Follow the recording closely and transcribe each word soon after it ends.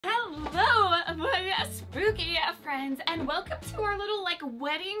spooky friends, and welcome to our little like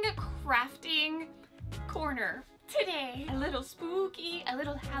wedding crafting corner. Today, a little spooky, a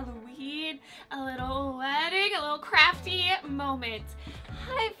little Halloween, a little wedding, a little crafty moment.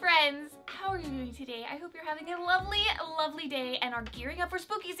 Hi friends, how are you doing today? I hope you're having a lovely, lovely day and are gearing up for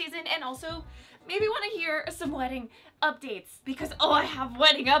spooky season, and also maybe want to hear some wedding updates because I have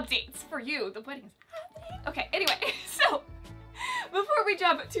wedding updates for you. The wedding is happening. Okay, anyway, so before we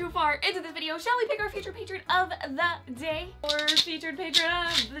jump too far into this video, shall we pick our featured patron of the day? Our featured patron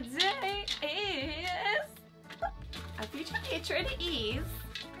of the day is... Our featured patron is...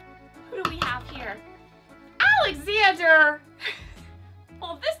 Who do we have here? Alexander!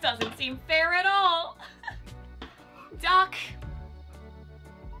 Well, this doesn't seem fair at all. Doc.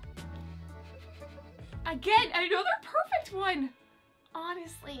 Again, another perfect one.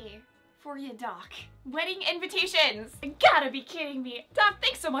 Honestly. For you, Doc. Wedding invitations. You gotta be kidding me. Doc,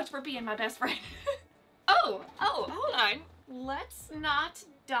 thanks so much for being my best friend. Oh, hold on. Let's not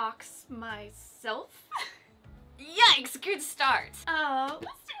dox myself. Yikes, good start. Let's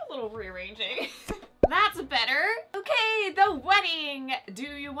do a little rearranging. That's better. Okay, the wedding. Do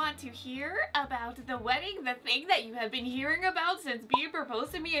you want to hear about the wedding? The thing that you have been hearing about since being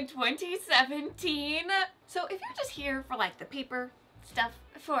proposed to me in 2017? So if you're just here for like the paper stuff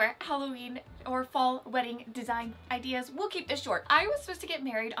for Halloween or fall wedding design ideas, we'll keep this short. I was supposed to get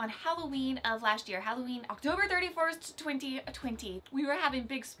married on Halloween of last year, Halloween October 31st, 2020. We were having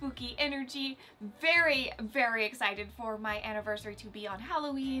big spooky energy. Very, very excited for my anniversary to be on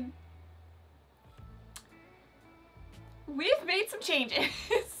Halloween. We've made some changes.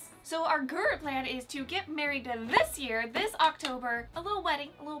 So our current plan is to get married this year, this October, a little wedding,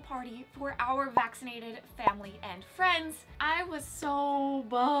 a little party for our vaccinated family and friends. I was so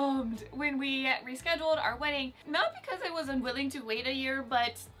bummed when we rescheduled our wedding, not because I was unwilling to wait a year,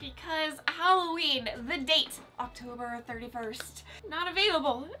 but because Halloween, the date, October 31st, not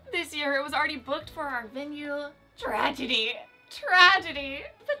available this year. It was already booked for our venue. Tragedy, tragedy.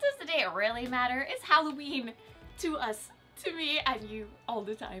 But does the date really matter? It's Halloween to us, to me, and you all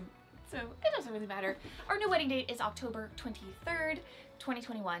the time. So it doesn't really matter. Our new wedding date is October 23rd,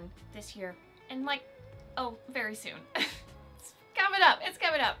 2021 this year. And like, oh, very soon. It's coming up, it's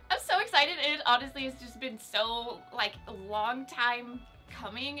coming up. I'm so excited. It honestly has just been so like a long time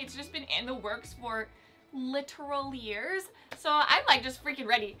coming. It's just been in the works for literal years. So I'm like just freaking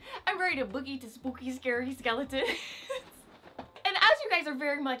ready. I'm ready to boogie to spooky, scary skeletons. And as you guys are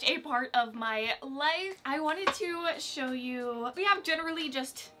very much a part of my life, I wanted to show you, we have generally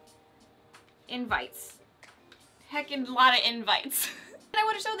just invites. Heckin' lot of invites. And I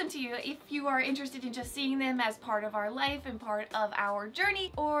want to show them to you if you are interested in just seeing them as part of our life and part of our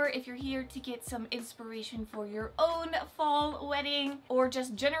journey, or if you're here to get some inspiration for your own fall wedding, or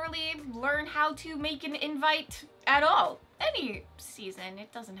just generally learn how to make an invite at all. Any season.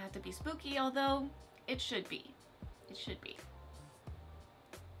 It doesn't have to be spooky, although it should be. It should be.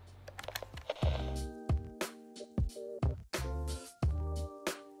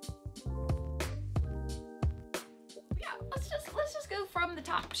 Let's just go from the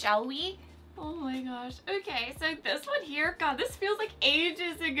top, shall we? Oh my gosh. Okay, so this one here, God, this feels like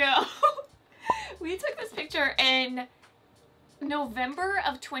ages ago. We took this picture in November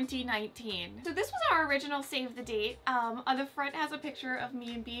of 2019. So this was our original save the date. On the front has a picture of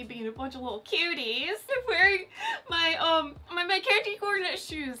me and B being a bunch of little cuties. I'm wearing my my candy corn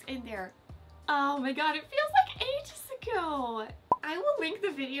shoes in there. Oh my God, it feels like ages ago. I will link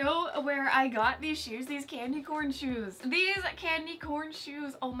the video where I got these shoes, these candy corn shoes. These candy corn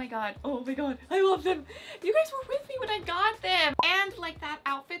shoes, oh my God, I love them. You guys were with me when I got them. And like that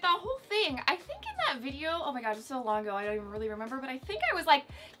outfit, the whole thing. I think in that video, oh my gosh, it's so long ago, I don't even really remember, but I think I was like,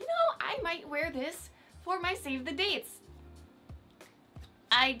 you know, I might wear this for my save the dates.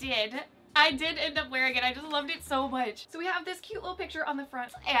 I did end up wearing it. I just loved it so much. So we have this cute little picture on the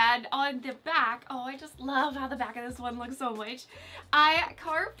front, and on the back, oh, I just love how the back of this one looks so much. I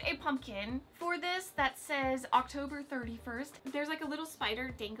carved a pumpkin for this that says October 31st. There's like a little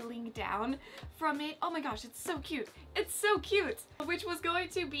spider dangling down from it. Oh my gosh, it's so cute. It's so cute. Which was going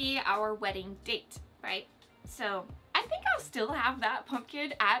to be our wedding date, right? So I think I'll still have that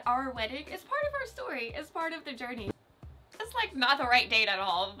pumpkin at our wedding. It's part of our story. It's part of the journey. It's like not the right date at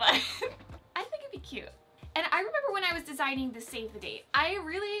all, but I think it'd be cute. And I remember when I was designing the save the date, I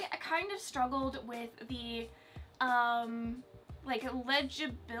really kind of struggled with the like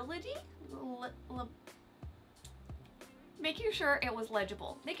legibility, making sure it was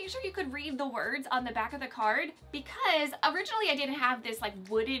legible, making sure you could read the words on the back of the card, because originally I didn't have this like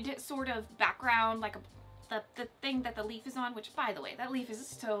wooded sort of background, like the thing that the leaf is on, which by the way, that leaf is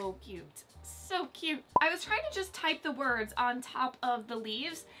so cute. so cute. I was trying to just type the words on top of the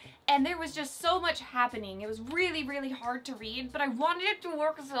leaves, and there was just so much happening. It was really, really hard to read, but I wanted it to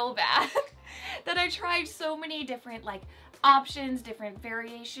work so bad that I tried so many different like options, different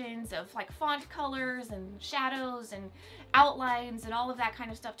variations of like font colors and shadows and outlines and all of that kind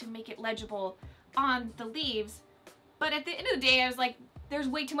of stuff to make it legible on the leaves. But at the end of the day, I was like, there's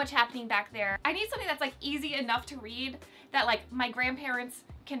way too much happening back there. I need something that's like easy enough to read that like my grandparents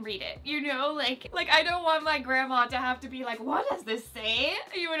can read it, you know? Like I don't want my grandma to have to be like, what does this say?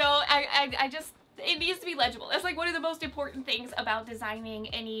 You know, I just, it needs to be legible. That's like one of the most important things about designing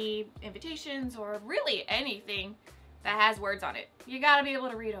any invitations or really anything that has words on it. You gotta be able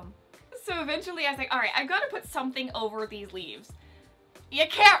to read them. So eventually I was like, all right, I've got to put something over these leaves. You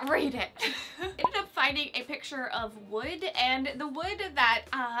can't read it. Ended up finding a picture of wood, and the wood that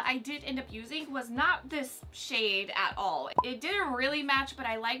I did end up using was not this shade at all. It didn't really match, but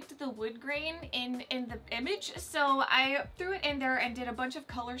I liked the wood grain in the image, so I threw it in there and did a bunch of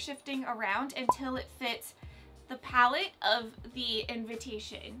color shifting around until it fits the palette of the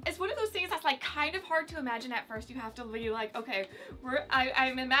invitation. It's one of those things that's like kind of hard to imagine at first. You have to be like, okay,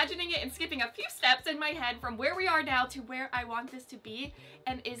 I'm imagining it and skipping a few steps in my head from where we are now to where I want this to be,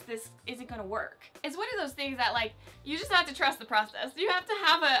 and is it gonna work? It's one of those things that like you just have to trust the process. You have to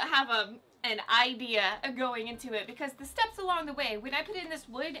have an idea going into it, because the steps along the way, when I put in this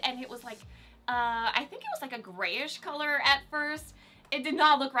wood and it was like I think it was like a grayish color at first, it did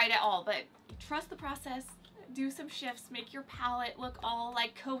not look right at all, but trust the process. Do some shifts, make your palette look all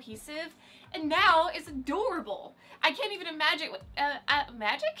like cohesive, and now it's adorable. I can't even imagine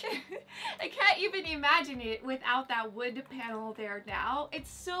magic. I can't even imagine it without that wood panel there now.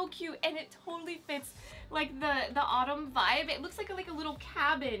 It's so cute, and it totally fits like the autumn vibe. It looks like a little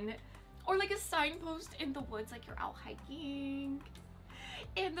cabin or like a signpost in the woods, like you're out hiking.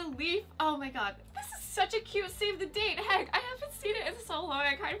 And the leaf, oh my god, this is such a cute save the date. Heck, I haven't seen it in so long,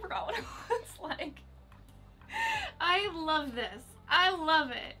 I kind of forgot what it was like. I love this. I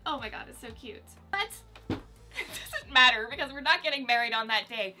love it. Oh my god, it's so cute. But it doesn't matter because we're not getting married on that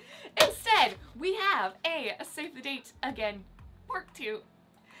day. Instead, we have a save the date again, part 2.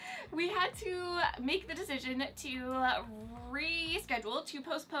 We had to make the decision to reschedule, to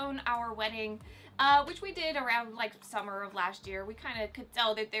postpone our wedding, which we did around like summer of last year. We kind of could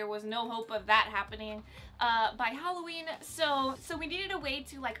tell that there was no hope of that happening by Halloween, so we needed a way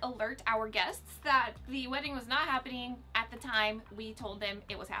to like alert our guests that the wedding was not happening at the time we told them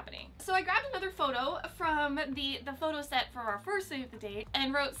it was happening. So I grabbed another photo from the photo set for our first save the date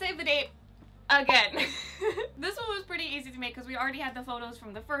and wrote save the date again. This one was pretty easy to make because we already had the photos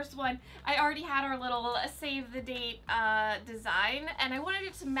from the first one. I already had our little save the date design, and I wanted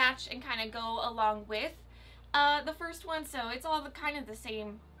it to match and kind of go along with the first one, so it's all kind of the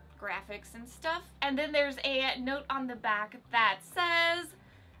same graphics and stuff. And then there's a note on the back that says,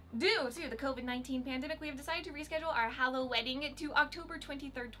 due to the COVID-19 pandemic, we have decided to reschedule our Hallow wedding to October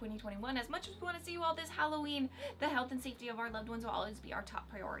 23rd, 2021. As much as we want to see you all this Halloween, the health and safety of our loved ones will always be our top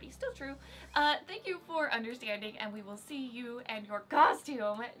priority. Still true. Thank you for understanding, and we will see you and your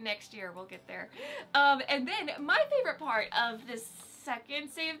costume next year. We'll get there. And then my favorite part of this second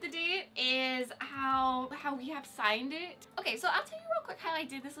save the date is how we have signed it. Okay, so I'll tell you real quick how I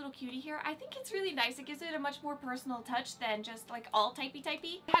did this little cutie here. I think it's really nice. It gives it a much more personal touch than just like all typey.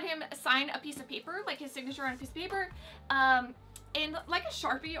 I had him sign a piece of paper, like his signature on a piece of paper, in like a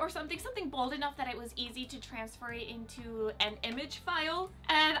Sharpie or something bold enough that it was easy to transfer it into an image file.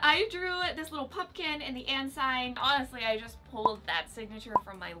 And I drew this little pumpkin and the and sign. Honestly, I just pulled that signature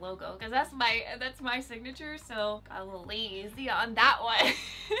from my logo because that's my signature, so got a little lazy on that one.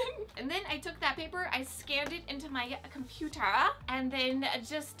 And then I took that paper, I scanned it into my computer, and then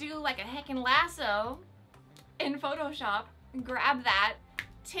just do like a heckin' lasso in Photoshop, grab that,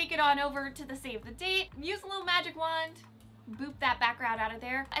 take it on over to the save the date, use a little magic wand, boop that background out of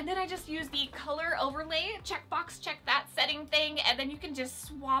there, and then I just use the color overlay checkbox, check that setting thing, and then you can just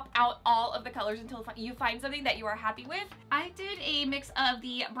swap out all of the colors until you find something that you are happy with. I did a mix of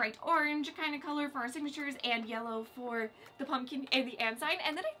the bright orange kind of color for our signatures and yellow for the pumpkin and the and sign,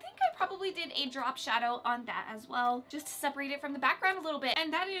 and then I think I probably did a drop shadow on that as well, just to separate it from the background a little bit.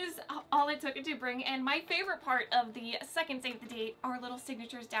 And that is all it took to bring in my favorite part of the second save the date, our little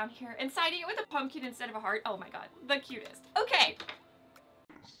signatures down here, and signing it with a pumpkin instead of a heart. Oh my god, the cutest. Okay.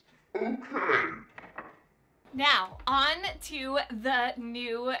 Now, on to the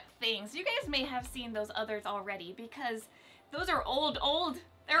new things. You guys may have seen those others already because those are old.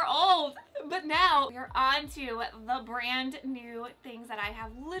 They're old. But now we're on to the brand new things that I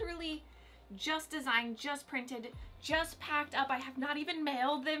have literally just designed, just printed, just packed up. I have not even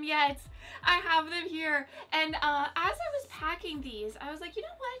mailed them yet. I have them here. And as I was packing these, I was like, you know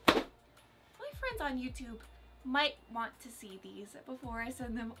what? My friends on YouTube might want to see these before I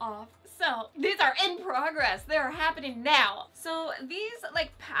send them off. So these are in progress. They're happening now. So these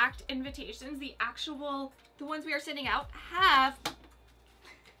like packed invitations, the ones we are sending out have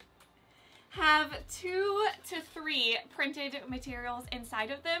 2 to 3 printed materials inside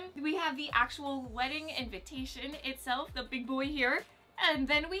of them. We have the actual wedding invitation itself, the big boy here. And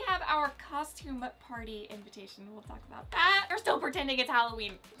then we have our costume party invitation. We'll talk about that. We're still pretending it's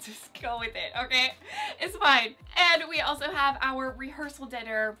Halloween. Just go with it, okay? It's fine. And we also have our rehearsal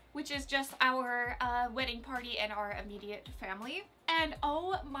dinner, which is just our wedding party and our immediate family. And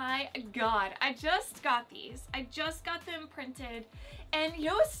oh my god, I just got these. I just got them printed. And you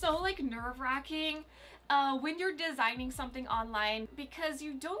know, it's so like nerve-wracking when you're designing something online, because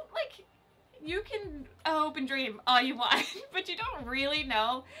you don't like, you can hope and dream all you want, but you don't really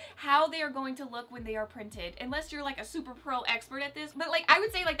know how they are going to look when they are printed, unless you're like a super pro expert at this. But like, I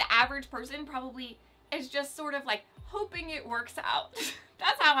would say like the average person probably is just sort of like hoping it works out.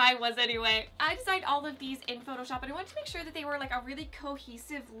 That's how I was anyway. I designed all of these in Photoshop, and I wanted to make sure that they were like a really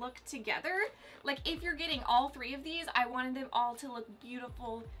cohesive look together. Like if you're getting all 3 of these, I wanted them all to look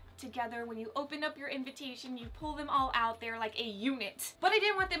beautiful together. When you open up your invitation, you pull them all out, they're like a unit. But I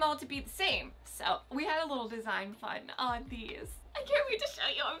didn't want them all to be the same. So we had a little design fun on these. I can't wait to show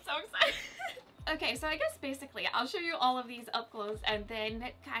you, I'm so excited. Okay, so I guess basically I'll show you all of these up close and then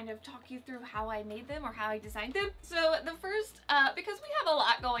kind of talk you through how I made them or how I designed them. So the first, because we have a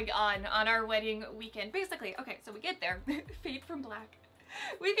lot going on our wedding weekend, basically, okay, so we get there, fade from black.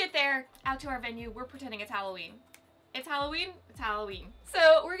 We get there, out to our venue, we're pretending it's Halloween. It's Halloween? It's Halloween.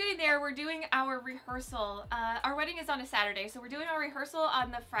 So we're getting there, we're doing our rehearsal. Our wedding is on a Saturday, so we're doing our rehearsal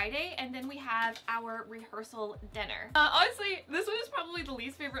on the Friday, and then we have our rehearsal dinner. Honestly, this one is probably the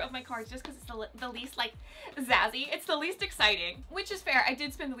least favorite of my cards just because it's the least like zazzy. It's the least exciting, which is fair. I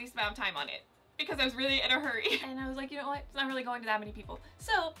did spend the least amount of time on it because I was really in a hurry. And I was like, you know what? It's not really going to that many people.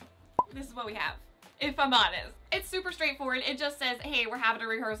 So this is what we have. If I'm honest. It's super straightforward. It just says, hey, we're having a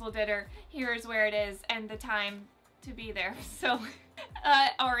rehearsal dinner. Here's where it is and the time to be there. So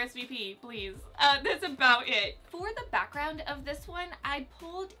RSVP, please. That's about it. For the background of this one, I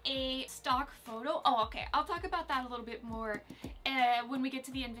pulled a stock photo. Oh, okay. I'll talk about that a little bit more when we get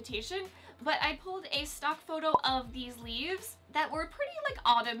to the invitation. But I pulled a stock photo of these leaves that were pretty like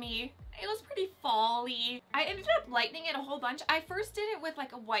autumny. It was pretty fall-y. I ended up lightening it a whole bunch. I first did it with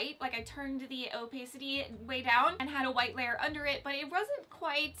like a white, like I turned the opacity way down and had a white layer under it, but it wasn't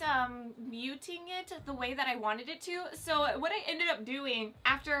quite muting it the way that I wanted it to. So what I ended up doing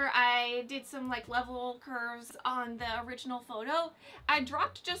after I did some like level curves on the original photo, I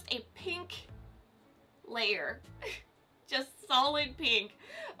dropped just a pink layer. Just solid pink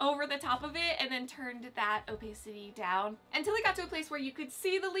over the top of it, and then turned that opacity down until it got to a place where you could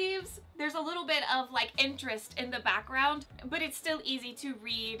see the leaves. There's a little bit of like interest in the background, but it's still easy to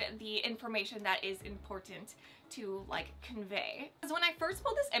read the information that is important to like convey. Because when I first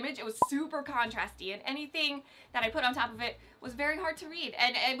pulled this image, it was super contrasty, and anything that I put on top of it was very hard to read,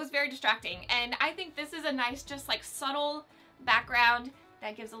 and it was very distracting. And I think this is a nice, just like subtle background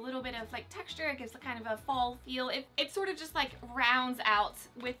that gives a little bit of like texture. It gives a kind of a fall feel. It sort of just like rounds out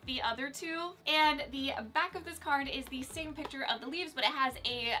with the other two. And the back of this card is the same picture of the leaves, but it has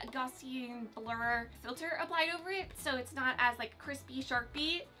a Gaussian blur filter applied over it. So it's not as like crispy,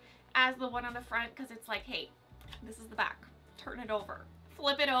 sharpy as the one on the front, because it's like, hey, this is the back. Turn it over.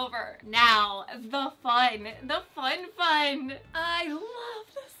 Flip it over. Now, the fun. The fun. I love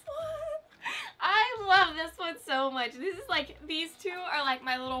this one. I love this one so much. This is like, these two are like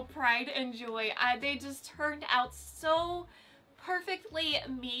my little pride and joy. They just turned out so perfectly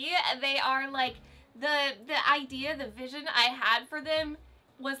me. They are like, the idea, the vision I had for them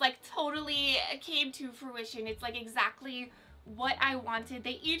was like totally came to fruition. It's like exactly what I wanted.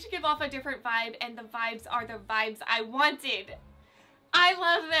 They each give off a different vibe, and the vibes are the vibes I wanted. I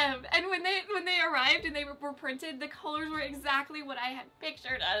love them. And when they arrived and they were printed, the colors were exactly what I had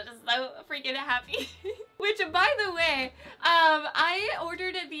pictured. I was just so freaking happy. Which, by the way, I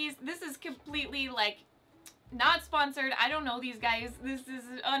ordered these. This is completely like not sponsored. I don't know these guys. This is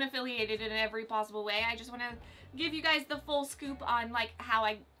unaffiliated in every possible way. I just want to give you guys the full scoop on like how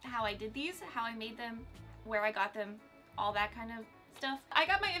I did these, how I made them, where I got them, all that kind of stuff. I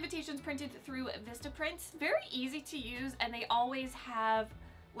got my invitations printed through Vistaprint. Very easy to use, and they always have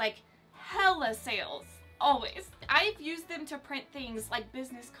like hella sales always. I've used them to print things like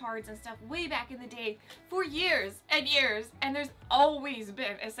business cards and stuff way back in the day for years, and there's always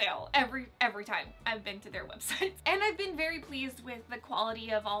been a sale every time I've been to their website. And I've been very pleased with the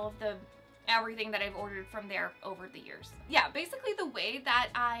quality of all of the everything that I've ordered from there over the years. Yeah, basically the way that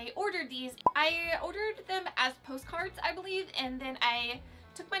I ordered these, I ordered them as postcards, I believe, and then I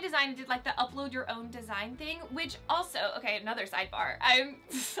took my design and did like the upload your own design thing, which also, okay, another sidebar. I'm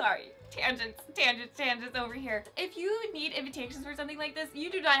sorry, tangents over here. If you need invitations for something like this,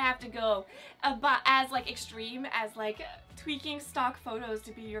 you do not have to go as like extreme as like tweaking stock photos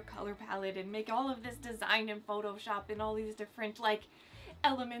to be your color palette and make all of this design in Photoshop and all these different like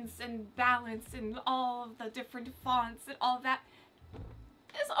elements and balance and all of the different fonts and all of that.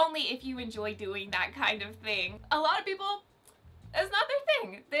 It's only if you enjoy doing that kind of thing. A lot of people, it's not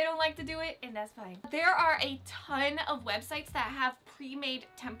their thing. They don't like to do it, and that's fine. There are a ton of websites that have pre-made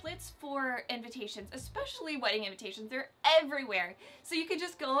templates for invitations, especially wedding invitations. They're everywhere. So you can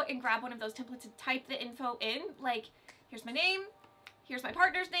just go and grab one of those templates and type the info in, like, here's my name, here's my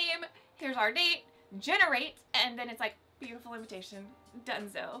partner's name, here's our date, generate, and then it's like, beautiful invitation,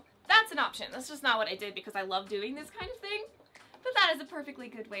 donezo. That's an option. That's just not what I did because I love doing this kind of thing. But that is a perfectly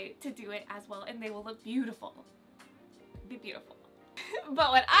good way to do it as well, and they will look beautiful. Be beautiful.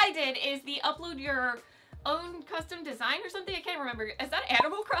 But what I did is the upload your own custom design or something. I can't remember. Is that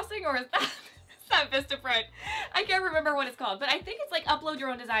Animal Crossing or is that Vistaprint? I can't remember what it's called, but I think it's like upload your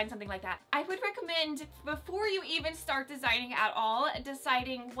own design, something like that. I would recommend, before you even start designing at all,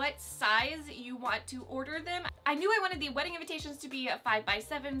 deciding what size you want to order them. I knew I wanted the wedding invitations to be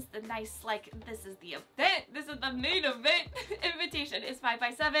 5x7s, the nice, like, this is the event, this is the main event invitation is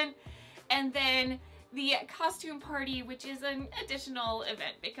 5x7, and then the costume party, which is an additional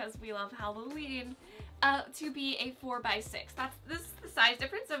event because we love Halloween, to be a 4x6. This is the size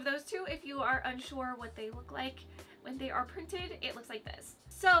difference of those two. If you are unsure what they look like when they are printed, it looks like this.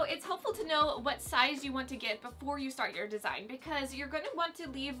 So it's helpful to know what size you want to get before you start your design, because you're going to want to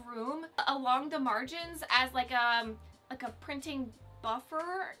leave room along the margins as like a printing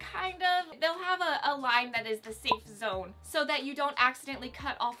buffer, kind of. They'll have a line that is the safe zone so that you don't accidentally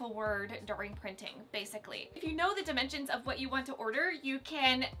cut off a word during printing, basically. If you know the dimensions of what you want to order, you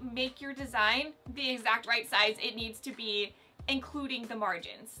can make your design the exact right size it needs to be, including the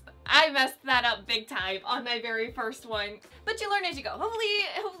margins. I messed that up big time on my very first one, but you learn as you go.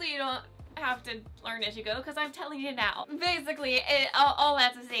 Hopefully you don't have to learn as you go, because I'm telling you now. Basically, all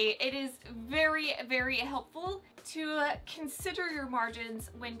that to say, it is very, very helpful to consider your margins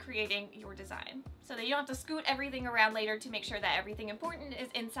when creating your design so that you don't have to scoot everything around later to make sure that everything important is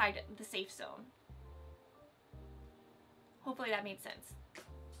inside the safe zone. Hopefully that made sense.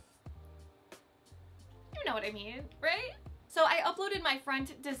 You know what I mean, right? So I uploaded my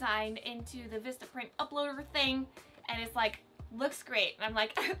front design into the Vistaprint uploader thing, and it's like, looks great. And I'm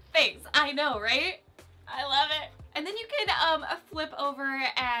like, thanks, I know, right? I love it. And then you can flip over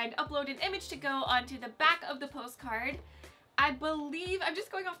and upload an image to go onto the back of the postcard. I believe, I'm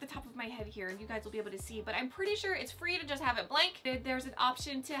just going off the top of my head here, you guys will be able to see, but I'm pretty sure it's free to just have it blank. There's an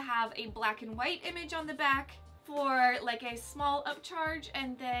option to have a black and white image on the back for like a small upcharge,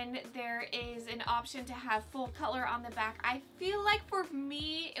 and then there is an option to have full color on the back. I feel like for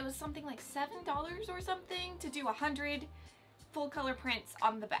me, it was something like $7 or something to do 100 full color prints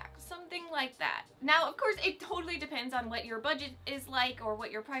on the back, something like that. Now, of course, it totally depends on what your budget is like or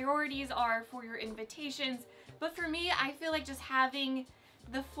what your priorities are for your invitations. But for me, I feel like just having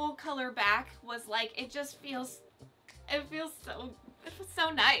the full color back was like, it feels so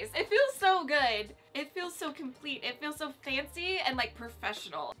nice. It feels so good. It feels so complete. It feels so fancy and like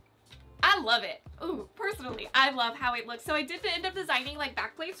professional. I love it. Ooh, personally, I love how it looks. So I did end up designing like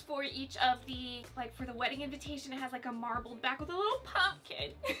back plates for each of the, like for the wedding invitation, it has like a marbled back with a little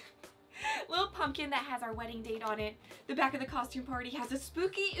pumpkin. Little pumpkin that has our wedding date on it. The back of the costume party has a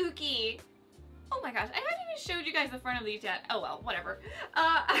spooky ookie. Oh my gosh, I haven't even showed you guys the front of these yet. Oh well, whatever.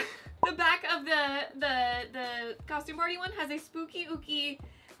 The back of the costume party one has a spooky ookie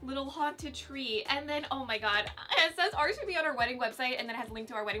little haunted tree, and then, oh my god, it says ours should be on our wedding website, and then it has a link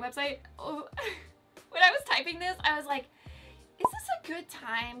to our wedding website. Oh, when I was typing this, I was like, is this a good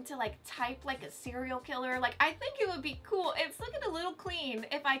time to like type like a serial killer? Like, I think it would be cool. It's looking a little clean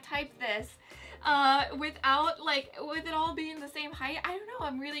if I type this without like, with it all being the same height. I don't know,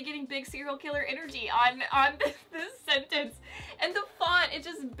 I'm really getting big serial killer energy on this sentence. And the font, it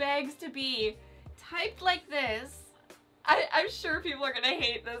just begs to be typed like this. I'm sure people are gonna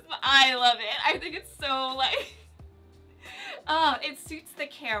hate this, but I love it. I think it's so like, it suits the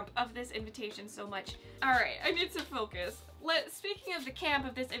camp of this invitation so much. All right, I need to focus. Speaking of the camp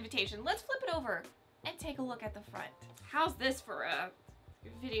of this invitation, let's flip it over. and take a look at the front. How's this for a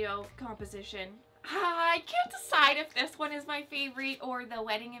video composition? I can't decide if this one is my favorite or the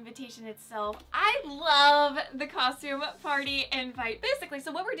wedding invitation itself. I love the costume party invite. Basically,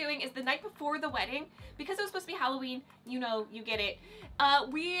 so what we're doing is the night before the wedding, because it was supposed to be Halloween, you know, you get it.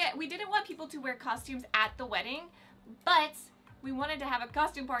 We didn't want people to wear costumes at the wedding, but we wanted to have a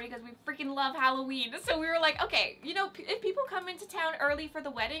costume party because we freaking love Halloween. So we were like, okay, you know, if people come into town early for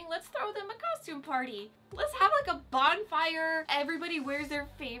the wedding, let's throw them a costume party. Let's have like a bonfire. Everybody wears their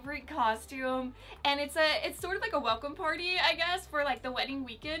favorite costume. And it's sort of like a welcome party, I guess, for like the wedding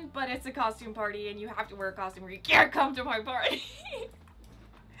weekend, but it's a costume party and you have to wear a costume or you can't come to my party.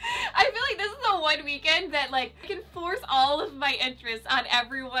 I feel like this is the one weekend that like I can force all of my interests on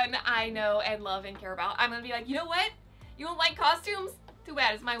everyone I know and love and care about. I'm gonna be like, you know what? You don't like costumes? Too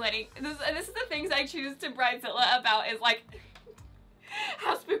bad, it's my wedding. This is the things I choose to bridezilla about, is like,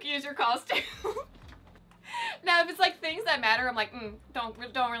 how spooky is your costume? Now, if it's like things that matter, I'm like, don't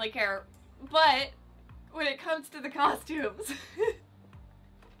really care. But when it comes to the costumes,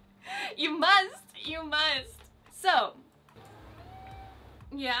 you must. So,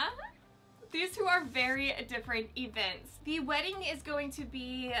 yeah, these two are very different events. The wedding is going to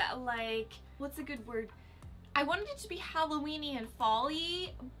be like, what's a good word? I wanted it to be Halloweeny and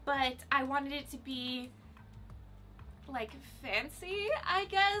fall-y, but I wanted it to be like fancy, I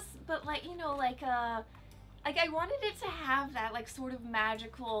guess, but like, you know, like I wanted it to have that like sort of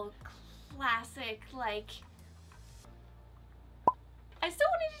magical, classic, like, I still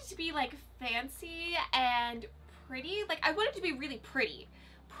wanted it to be like fancy and pretty. Like, I wanted it to be really pretty.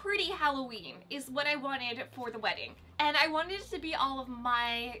 Pretty Halloween is what I wanted for the wedding. And I wanted it to be all of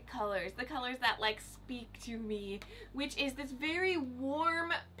my colors, the colors that like speak to me, which is this very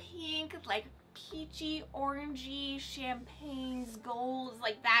warm pink, like peachy, orangey, champagnes, golds,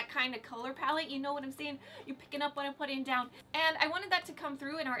 like that kind of color palette. You know what I'm saying? You're picking up what I'm putting down. And I wanted that to come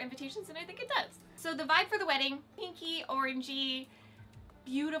through in our invitations, and I think it does. So the vibe for the wedding, pinky, orangey,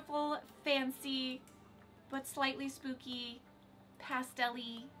 beautiful, fancy, but slightly spooky,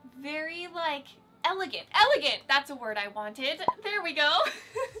 pastel-y, very like elegant, that's a word I wanted. There we go.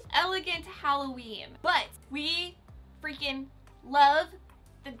 Elegant Halloween. But we freaking love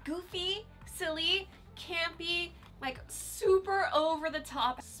the goofy, silly, campy, like super over the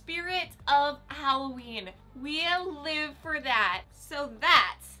top spirit of Halloween. We live for that. So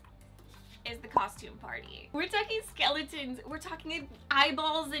that is the costume party. We're talking skeletons, we're talking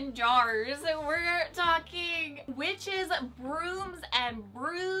eyeballs in jars, we're talking witches, brooms, and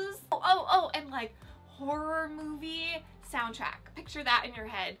brews. Oh, and like horror movie soundtrack. Picture that in your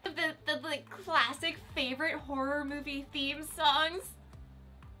head. The like classic favorite horror movie theme songs.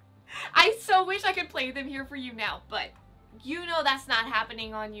 I so wish I could play them here for you now, but you know that's not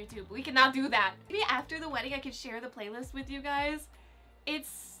happening on YouTube. We cannot do that. Maybe after the wedding I could share the playlist with you guys.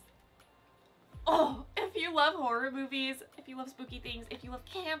 It's, oh, if you love horror movies, if you love spooky things, if you love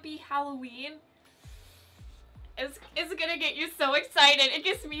campy Halloween, it's gonna get you so excited. It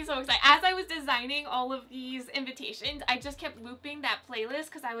gets me so excited. As I was designing all of these invitations, I just kept looping that playlist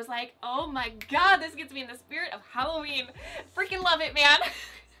because I was like, oh my god, this gets me in the spirit of Halloween. Freaking love it, man.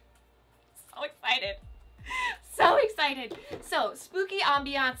 So excited. So excited. So, spooky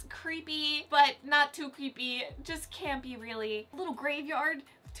ambiance, creepy, but not too creepy, just campy really. A little graveyard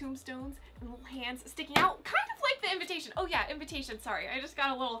with tombstones and little hands sticking out, kind of like the invitation. Oh yeah, invitation, sorry. I just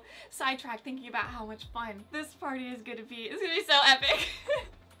got a little sidetracked thinking about how much fun this party is gonna be. It's gonna be so epic.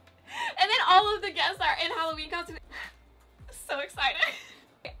 And then all of the guests are in Halloween costumes. So excited.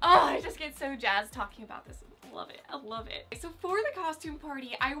 Oh, I just get so jazzed talking about this. I love it. I love it. So for the costume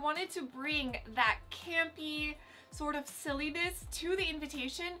party, I wanted to bring that campy sort of silliness to the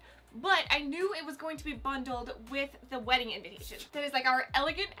invitation, but I knew it was going to be bundled with the wedding invitation. That is like our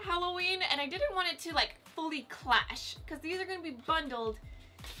elegant Halloween, and I didn't want it to like fully clash because these are going to be bundled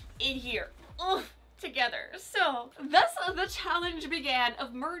in here. Ugh. Together. So thus the challenge began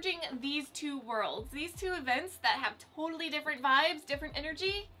of merging these two worlds, these two events that have totally different vibes, different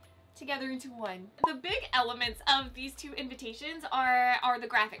energy, together into one. The big elements of these two invitations are the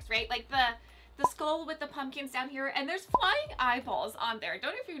graphics, right? Like the skull with the pumpkins down here, and there's flying eyeballs on there.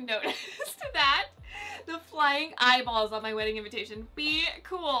 Don't know if you noticed that. The flying eyeballs on my wedding invitation. Be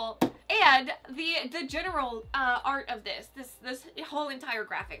cool. And the general art of this whole entire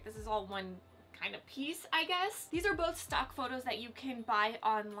graphic, this is all one kind of piece, I guess. These are both stock photos that you can buy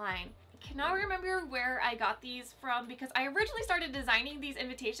online. I cannot remember where I got these from because I originally started designing these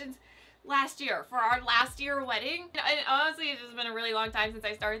invitations last year for our last year wedding. And honestly, it's just been a really long time since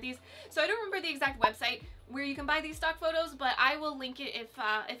I started these, so I don't remember the exact website where you can buy these stock photos, but I will link it if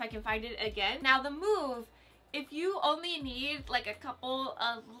I can find it again. Now the move, if you only need like a couple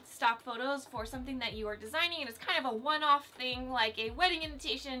of stock photos for something that you are designing and it's kind of a one-off thing like a wedding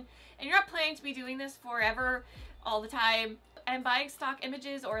invitation and you're not planning to be doing this forever all the time, and buying stock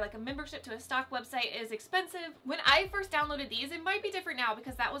images or like a membership to a stock website is expensive. When I first downloaded these, it might be different now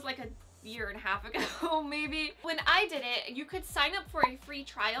because that was like a year and a half ago maybe. When I did it, you could sign up for a free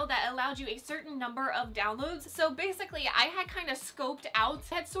trial that allowed you a certain number of downloads. So basically I had kind of scoped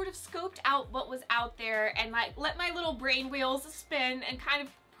out what was out there and like let my little brain wheels spin and kind of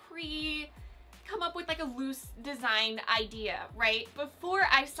come up with like a loose design idea, right? Before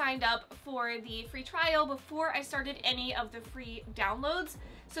I signed up for the free trial, before I started any of the free downloads,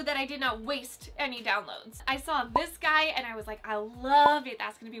 so that I did not waste any downloads. I saw this guy and I was like, I love it.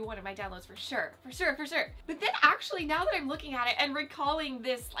 That's gonna be one of my downloads for sure, for sure, for sure. But then actually, now that I'm looking at it and recalling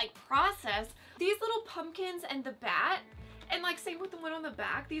this like process, these little pumpkins and the bat, and like same with the one on the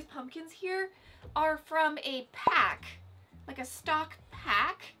back, these pumpkins here are from a pack, like a stock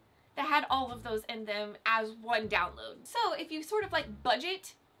pack that had all of those in them as one download. So if you sort of like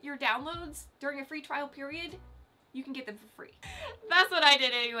budget your downloads during a free trial period, you can get them for free. That's what I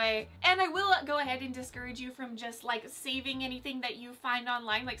did anyway. And I will go ahead and discourage you from just like saving anything that you find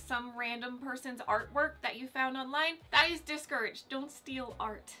online, like some random person's artwork that you found online. That is discouraged. Don't steal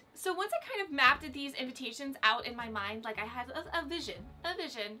art. So once I kind of mapped these invitations out in my mind, like I had a vision,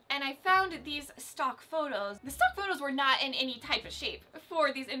 and I found these stock photos. The stock photos were not in any type of shape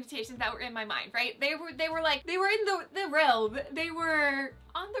for these invitations that were in my mind, right? They were in the realm. They were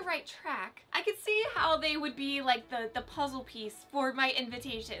on the right track. I could see how they would be like the puzzle piece for my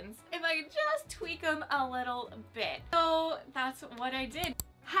invitations if I could just tweak them a little bit. So that's what I did.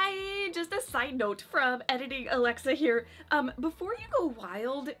 Hi, just a side note from editing Alexa here. Before you go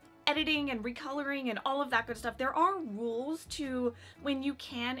wild editing and recoloring and all of that good stuff, there are rules to when you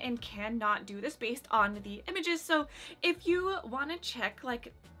can and cannot do this based on the images. So if you want to check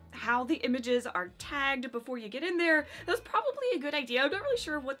like how the images are tagged before you get in there, that's probably a good idea. I'm not really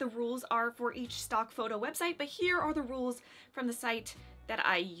sure what the rules are for each stock photo website, but here are the rules from the site that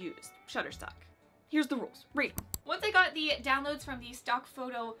I used, Shutterstock. Here's the rules. Read them. Once I got the downloads from the stock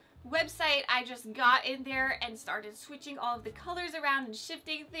photo website, I just got in there and started switching all of the colors around and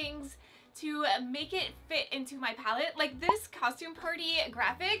shifting things to make it fit into my palette. Like this costume party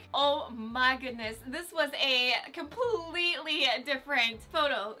graphic, oh my goodness, this was a completely different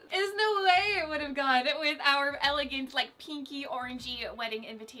photo. There's no way it would have gone with our elegant like pinky orangey wedding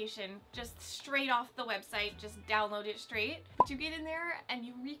invitation just straight off the website. Just download it straight. But you get in there and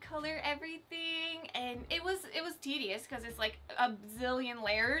you recolor everything, and it was tedious because it's like a zillion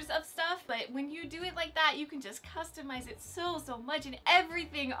layers of stuff, but when you do it like that, you can just customize it so much, and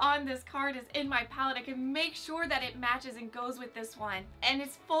everything on this card is in my palette. I can make sure that it matches and goes with this one, and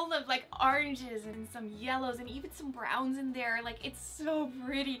it's full of like oranges and some yellows and even some browns in there. Like it's so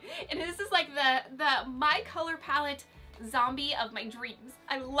pretty, and this is like the my color palette zombie of my dreams.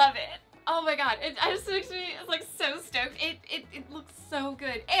 I love it. Oh my god, it just makes me like so stoked. It looks so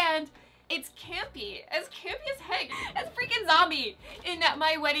good, and it's campy as heck. It's freaking zombie in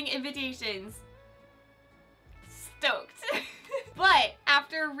my wedding invitations. Stoked. But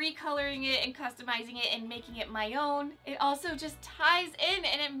after recoloring it and customizing it and making it my own, it also just ties in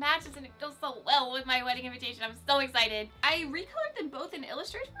and it matches and it goes so well with my wedding invitation. I'm so excited. I recolored them both in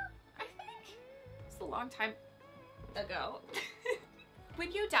Illustrator, I think. It's a long time ago.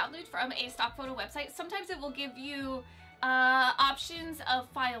 When you download from a stock photo website, sometimes it will give you options of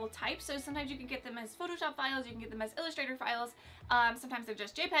file type. So sometimes you can get them as Photoshop files, you can get them as Illustrator files, sometimes they're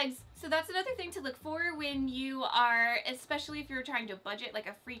just JPEGs. So that's another thing to look for when you are, especially if you're trying to budget like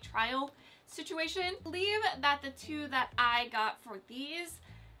a free trial situation. I believe that the two that I got for these,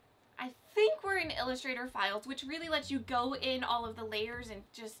 I think were in Illustrator files, which really lets you go in all of the layers and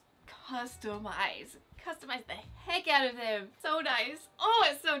just customize the heck out of them. So nice. Oh,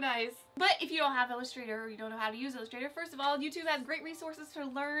 it's so nice. But if you don't have Illustrator or you don't know how to use Illustrator, first of all, YouTube has great resources to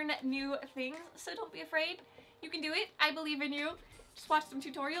learn new things, so don't be afraid. You can do it. I believe in you. Just watch some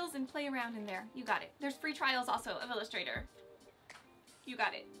tutorials and play around in there. You got it. There's free trials also of Illustrator. You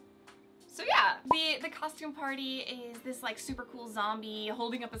got it. So yeah, the costume party is this like super cool zombie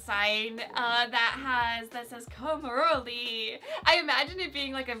holding up a sign that says "Come early." I imagine it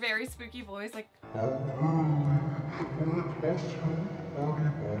being like a very spooky voice, like.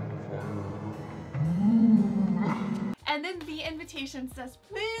 And then the invitation says,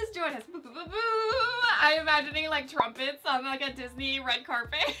 "Please join us." Boo, boo, boo, boo. I'm imagining like trumpets on like a Disney red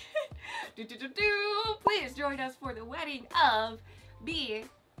carpet. Please join us for the wedding of B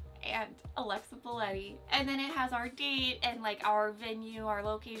and Alexa Poletti. And then it has our date and like our venue, our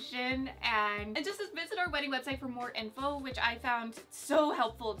location, and just visit our wedding website for more info, which I found so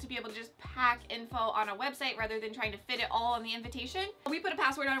helpful to be able to just pack info on a website rather than trying to fit it all on the invitation. We put a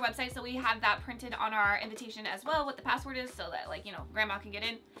password on our website, so we have that printed on our invitation as well, what the password is, so that, like, you know, grandma can get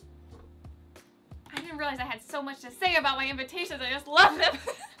in. I didn't realize I had so much to say about my invitations. I just love them.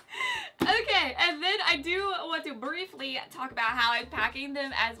 Okay, and then I do want to briefly talk about how I'm packing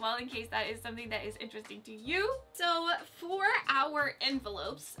them as well, in case that is something that is interesting to you. So for our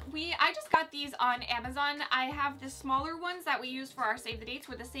envelopes, I just got these on Amazon. I have the smaller ones that we use for our save the dates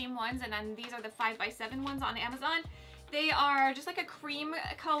were the same ones, and then these are the 5x7 ones on Amazon. They are just like a cream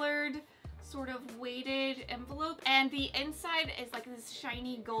colored sort of weighted envelope, and the inside is like this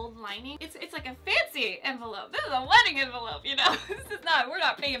shiny gold lining. It's like a fancy envelope. This is a wedding envelope, you know. We're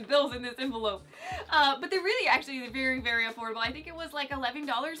not paying bills in this envelope. But they're really actually very, very affordable. I think it was like $11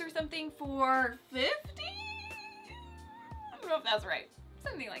 or something for 50. I don't know if that's right.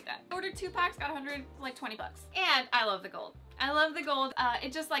 Something like that. Ordered 2 packs, got 100, like 20 bucks. And I love the gold. I love the gold.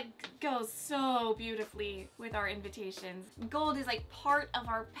 It just like goes so beautifully with our invitations. Gold is like part of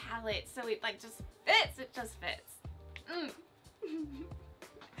our palette, so it like just fits. It just fits.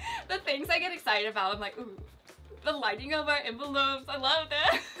 The things I get excited about, I'm like, ooh, the lining of our envelopes. I love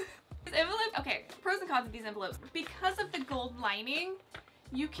that. This envelope, okay, pros and cons of these envelopes. Because of the gold lining,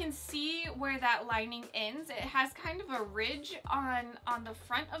 you can see where that lining ends. It has kind of a ridge on the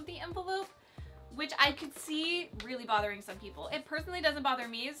front of the envelope, which I could see really bothering some people. It personally doesn't bother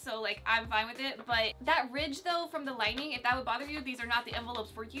me, so like I'm fine with it, but that ridge though from the lining, if that would bother you, these are not the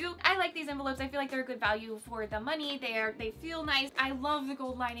envelopes for you. I like these envelopes. I feel like they're a good value for the money. They feel nice. I love the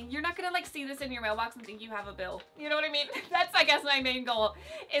gold lining. You're not gonna like see this in your mailbox and think you have a bill. You know what I mean? That's I guess my main goal,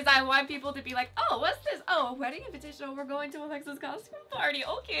 is I want people to be like, oh, what's this? Oh, a wedding invitation. Oh, we're going to Alexa's costume party.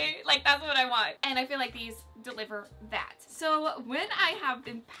 Okay, like that's what I want. And I feel like these deliver that. So when I have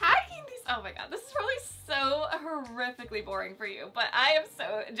been packing these, oh my god, this is probably so horrifically boring for you, but I am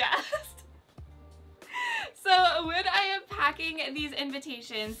so jazzed. So when I am packing these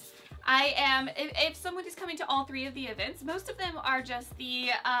invitations, I am, if someone is coming to all 3 of the events, most of them are just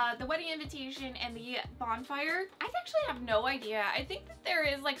the wedding invitation and the bonfire. I actually have no idea. I think that there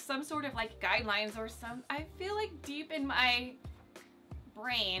is like some sort of like guidelines or I feel like deep in my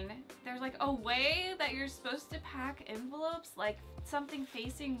brain, there's like a way that you're supposed to pack envelopes, like something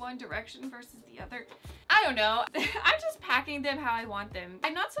facing one direction versus the other. I don't know. I'm just packing them how I want them.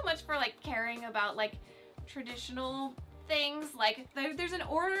 I'm not so much for like caring about like traditional things. Like there's an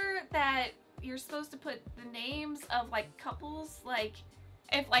order that you're supposed to put the names of like couples, like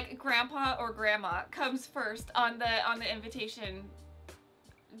if like grandpa or grandma comes first on the invitation,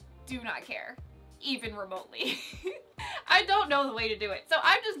 do not care, even remotely. I don't know the way to do it, so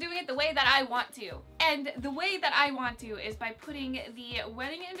I'm just doing it the way that I want to. And the way that I want to is by putting the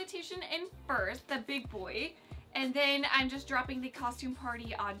wedding invitation in first, the big boy, and then I'm just dropping the costume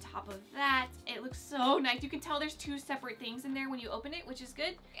party on top of that. It looks so nice. You can tell there's 2 separate things in there when you open it, which is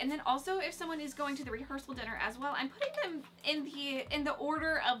good. And then also if someone is going to the rehearsal dinner as well, I'm putting them in the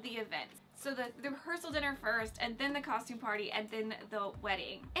order of the event. So the rehearsal dinner first, and then the costume party, and then the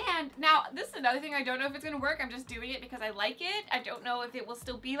wedding. And now, this is another thing. I don't know if it's gonna work. I'm just doing it because I like it. I don't know if it will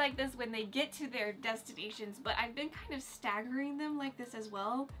still be like this when they get to their destinations, but I've been kind of staggering them like this as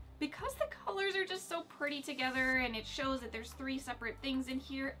well. Because the colors are just so pretty together, and it shows that there's 3 separate things in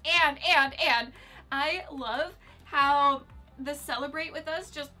here. And I love how the Celebrate With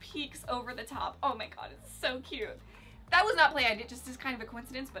Us just peeks over the top. Oh my god, it's so cute. That was not planned, it just is kind of a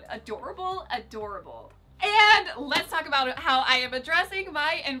coincidence, but adorable, adorable. And let's talk about how I am addressing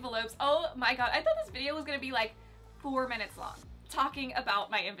my envelopes. Oh my god, I thought this video was gonna be like 4 minutes long, talking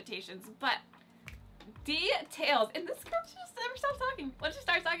about my invitations, but details. And this girl just never stops talking. Once she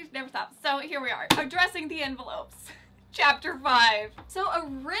starts talking, she never stops. So here we are, addressing the envelopes. Chapter 5. So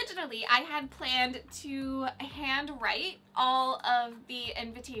originally I had planned to handwrite all of the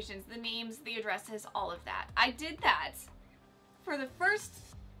invitations, the names, the addresses, all of that. I did that for the first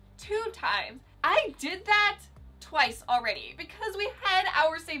 2 times. I did that twice already because we had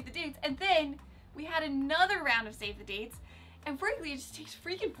our save the dates, and then we had another round of save the dates, and frankly it just takes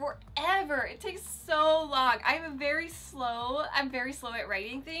freaking forever. It takes so long. I'm very slow at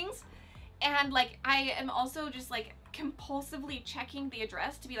writing things, and like I am also just like compulsively checking the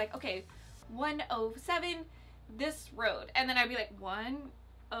address to be like, okay, 107 this road, and then I'd be like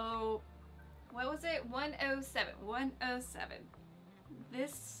 107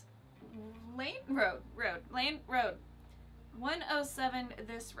 this lane road 107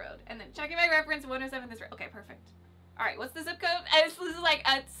 this road. And then checking my reference, 107 this road. Okay, perfect. All right, what's the zip code? And this is like,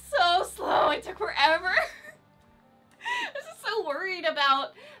 it's so slow. It took forever. I was just so worried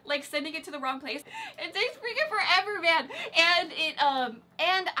about like sending it to the wrong place. It takes freaking forever, man. And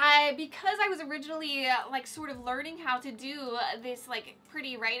because I was originally like sort of learning how to do this like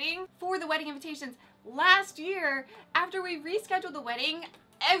pretty writing for the wedding invitations last year, after we rescheduled the wedding,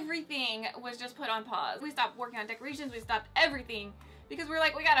 everything was just put on pause. We stopped working on decorations, we stopped everything because we were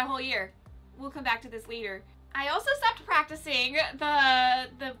like, we got a whole year. We'll come back to this later. I also stopped practicing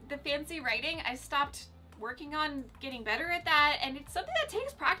the fancy writing. I stopped working on getting better at that, and it's something that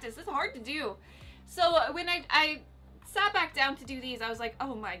takes practice. It's hard to do. So when I sat back down to do these, I was like,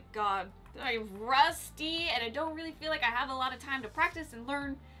 oh my god, I'm rusty and I don't really feel like I have a lot of time to practice and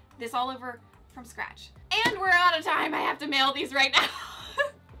learn this all over from scratch. And we're out of time. I have to mail these right now.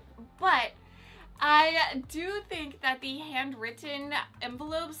 But I do think that the handwritten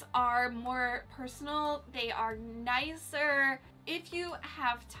envelopes are more personal. They are nicer if you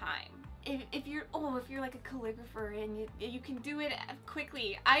have time. If you're like a calligrapher and you can do it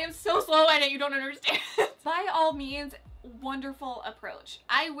quickly. I am so slow at it, you don't understand. By all means, wonderful approach.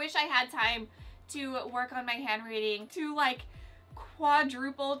 I wish I had time to work on my handwriting, to like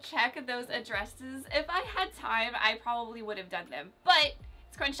quadruple check those addresses. If I had time, I probably would have done them. But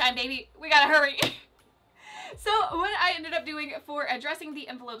it's crunch time, baby. We gotta hurry. So what I ended up doing for addressing the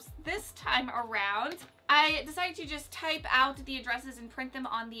envelopes this time around, I decided to just type out the addresses and print them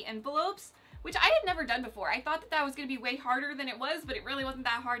on the envelopes, which I had never done before. I thought that that was going to be way harder than it was, but it really wasn't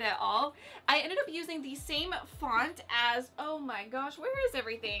that hard at all. I ended up using the same font as, oh my gosh, where is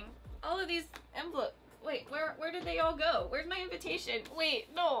everything? All of these envelopes. Wait, where did they all go? Where's my invitation? Wait,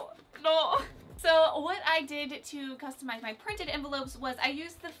 no. So what I did to customize my printed envelopes was I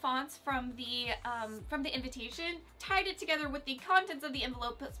used the fonts from the invitation, tied it together with the contents of the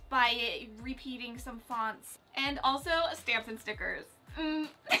envelope by repeating some fonts, and also stamps and stickers.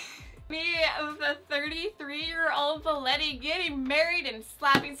 Me, the 33-year-old Poletti, getting married and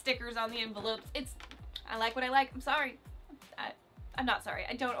slapping stickers on the envelopes. I like what I like. I'm sorry. I'm not sorry.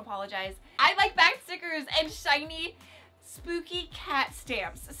 I don't apologize. I like back stickers and shiny, spooky cat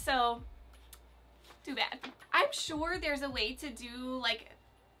stamps. So too bad. I'm sure there's a way to do like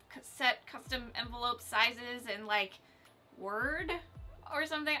set custom envelope sizes in like Word or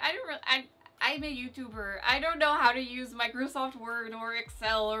something. I'm a YouTuber. I don't know how to use Microsoft Word or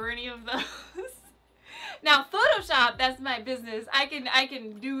Excel or any of those. Now Photoshop, that's my business. I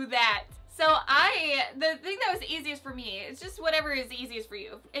can do that. So the thing that was the easiest for me, it's just whatever is the easiest for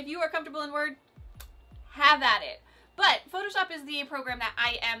you. If you are comfortable in Word, have at it. But Photoshop is the program that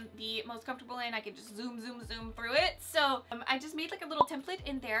I am the most comfortable in. I can just zoom through it. So I just made like a little template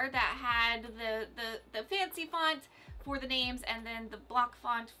in there that had the fancy font for the names and then the block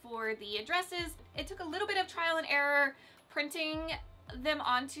font for the addresses. It took a little bit of trial and error printing them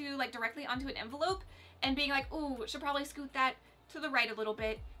onto like directly onto an envelope and being like, ooh, should probably scoot that to the right a little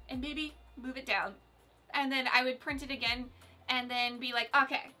bit and maybe move it down. And then I would print it again and then be like,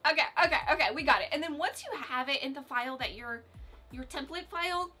 okay, we got it. And then once you have it in the file that your template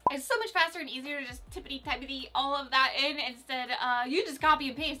file, it's so much faster and easier to just tippity-typity all of that in instead. You just copy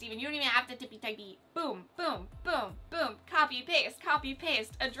and paste even. You don't even have to tippy-typey. Boom, boom, boom, boom. Copy, paste,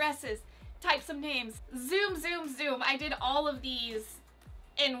 addresses, type some names, zoom. I did all of these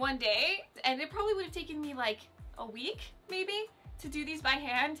in one day, and it probably would have taken me like a week, maybe, to do these by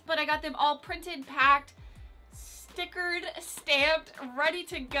hand. But I got them all printed, packed, stickered, stamped, ready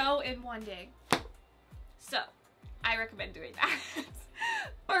to go in one day. So I recommend doing that.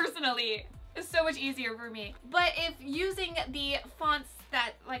 Personally, it's so much easier for me. But if using the fonts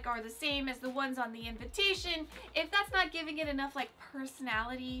that like are the same as the ones on the invitation, if that's not giving it enough like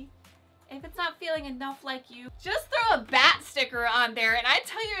personality, if it's not feeling enough like you, just throw a bat sticker on there and I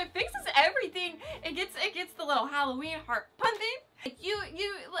tell you, it fixes everything. It gets the little Halloween heart pumping. Like you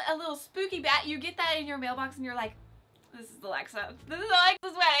a little spooky bat, you get that in your mailbox and you're like, this is Alexa. This is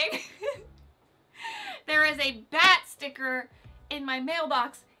Alexa's wedding. There is a bat sticker in my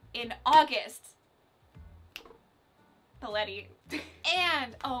mailbox in August. Poletti.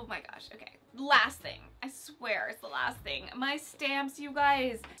 And, oh my gosh, okay. Last thing. I swear it's the last thing. My stamps, you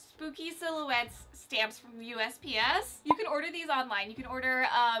guys. Spooky Silhouettes stamps from USPS. You can order these online. You can order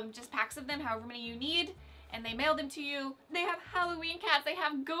just packs of them, however many you need, and they mail them to you. They have Halloween cats, they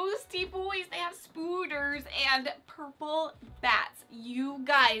have ghosty boys, they have spooters, and purple bats. You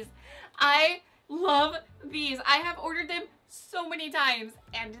guys, I love these. I have ordered them so many times,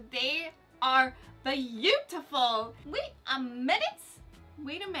 and they are beautiful. Wait a minute.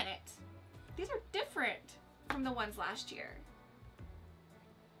 These are different from from the ones last year.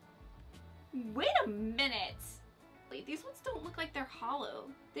 Wait a minute. Wait, these ones don't look like they're hollow.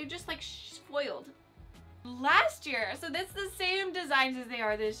 They're just like foiled. Last year, so that's the same designs as they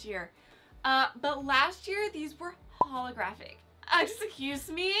are this year. But last year, these were holographic. Excuse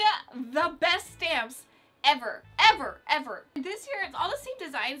me, the best stamps ever, ever, ever. This year, it's all the same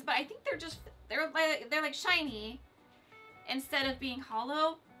designs, but I think they're like shiny instead of being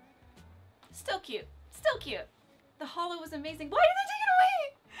hollow. Still cute, still cute. The hollow was amazing. Why did they take it away?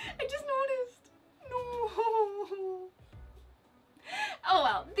 I just noticed. No. Oh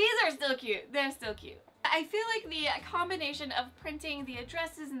well, these are still cute. They're still cute. I feel like the combination of printing the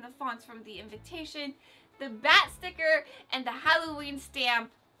addresses and the fonts from the invitation, the bat sticker, and the Halloween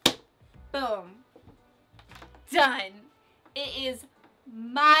stamp, boom, done. It is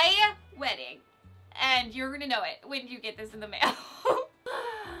my wedding, and you're gonna know it when you get this in the mail. I'm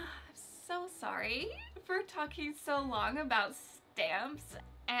so sorry for talking so long about stamps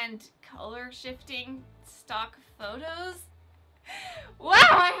and color shifting stock photos. Wow,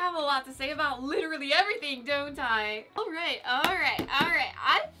 I have a lot to say about literally everything, don't I? Alright.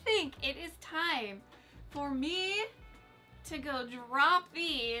 I think it is time for me to go drop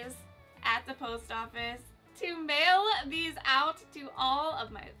these at the post office, to mail these out to all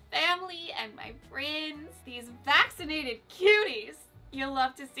of my family and my friends. These vaccinated cuties. You'll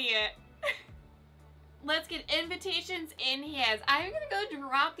love to see it. Let's get invitations in hands. I'm gonna go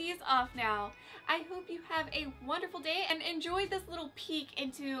drop these off now. I hope you have a wonderful day and enjoy this little peek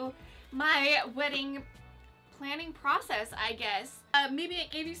into my wedding planning process, I guess. Maybe it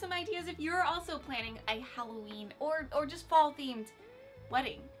gave you some ideas if you're also planning a Halloween or just fall themed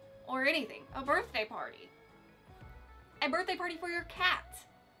wedding or anything, a birthday party for your cat.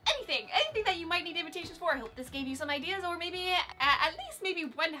 Anything that you might need invitations for. I hope this gave you some ideas, or maybe at least maybe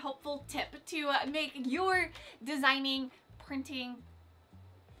one helpful tip to make your designing, printing,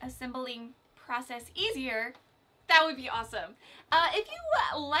 assembling process easier. That would be awesome. If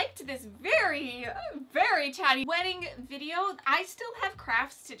you liked this very, very chatty wedding video, I still have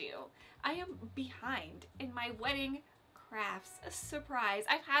crafts to do. I am behind in my wedding crafts. A surprise.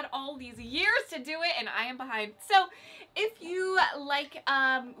 I've had all these years to do it and I am behind. So if you like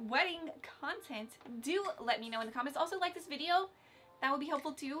wedding content, do let me know in the comments. Also like this video. That would be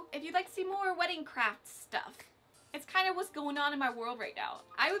helpful too. If you'd like to see more wedding craft stuff. It's kind of what's going on in my world right now.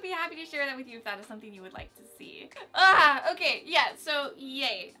 I would be happy to share that with you if that is something you would like to see. Okay, yeah, so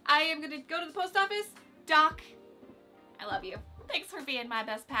yay. I am gonna go to the post office. Doc, I love you. Thanks for being my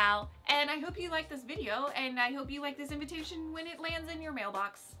best pal. And I hope you like this video, and I hope you like this invitation when it lands in your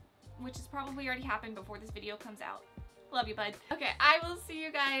mailbox, which has probably already happened before this video comes out. Love you, bud. Okay, I will see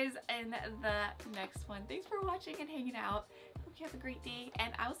you guys in the next one. Thanks for watching and hanging out. Hope you have a great day,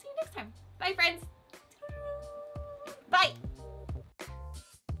 and I will see you next time. Bye, friends.